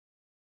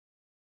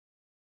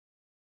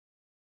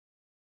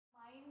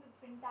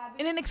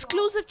In an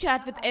exclusive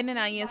chat with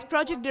NNIS,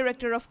 Project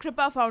Director of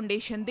Kripa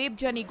Foundation,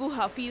 Debjani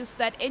Guha feels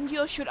that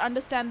NGOs should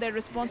understand their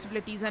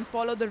responsibilities and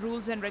follow the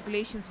rules and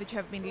regulations which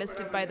have been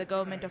listed by the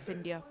Government of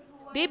India.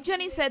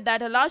 Debjani said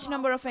that a large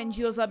number of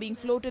NGOs are being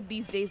floated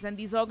these days and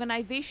these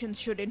organizations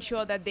should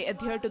ensure that they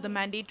adhere to the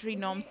mandatory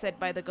norms set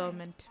by the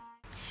government.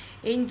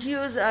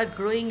 NGOs are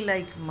growing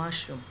like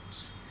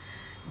mushrooms.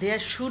 There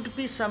should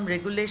be some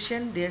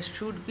regulation, there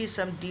should be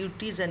some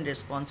duties and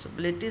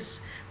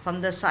responsibilities from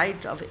the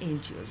side of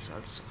NGOs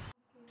also.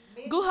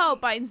 Guha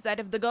opines that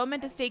if the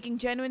government is taking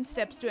genuine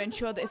steps to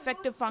ensure the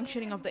effective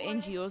functioning of the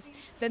NGOs,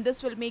 then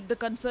this will make the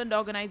concerned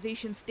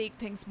organizations take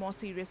things more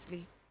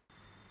seriously.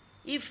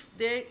 If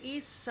there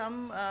is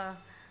some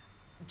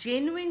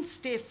genuine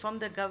step from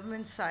the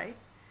government side,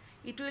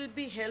 it will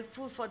be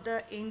helpful for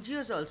the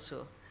NGOs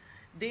also.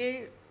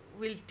 They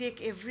will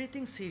take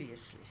everything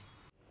seriously.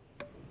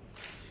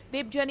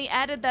 Debjani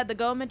added that the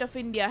Government of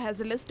India has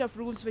a list of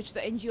rules which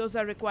the NGOs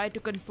are required to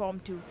conform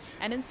to,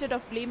 and instead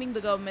of blaming the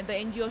government, the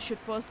NGOs should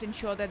first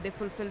ensure that they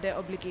fulfill their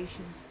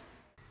obligations.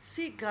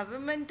 See,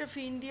 Government of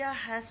India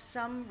has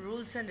some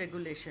rules and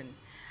regulation.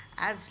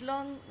 As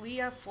long we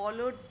have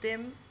followed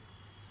them,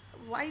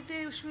 why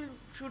they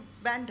should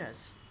ban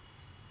us?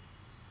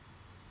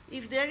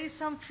 If there is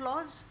some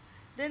flaws,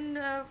 then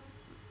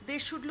they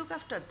should look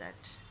after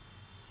that.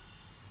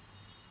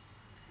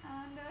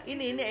 In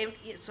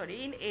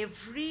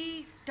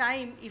every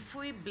time, if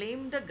we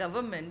blame the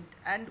government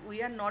and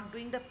we are not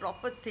doing the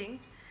proper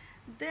things,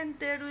 then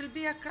there will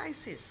be a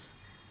crisis.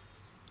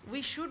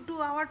 We should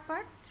do our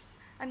part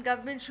and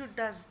government should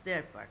do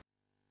their part.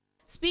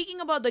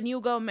 Speaking about the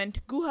new government,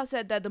 Guha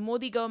said that the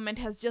Modi government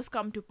has just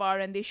come to power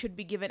and they should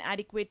be given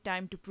adequate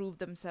time to prove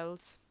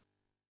themselves.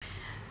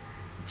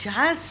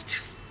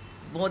 Just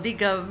Modi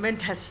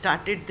government has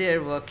started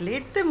their work.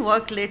 Let them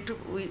work.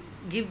 We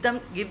give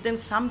them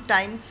some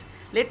times.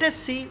 Let us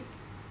see.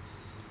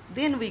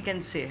 Then we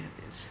can say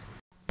this.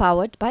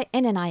 Powered by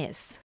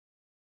NNIS.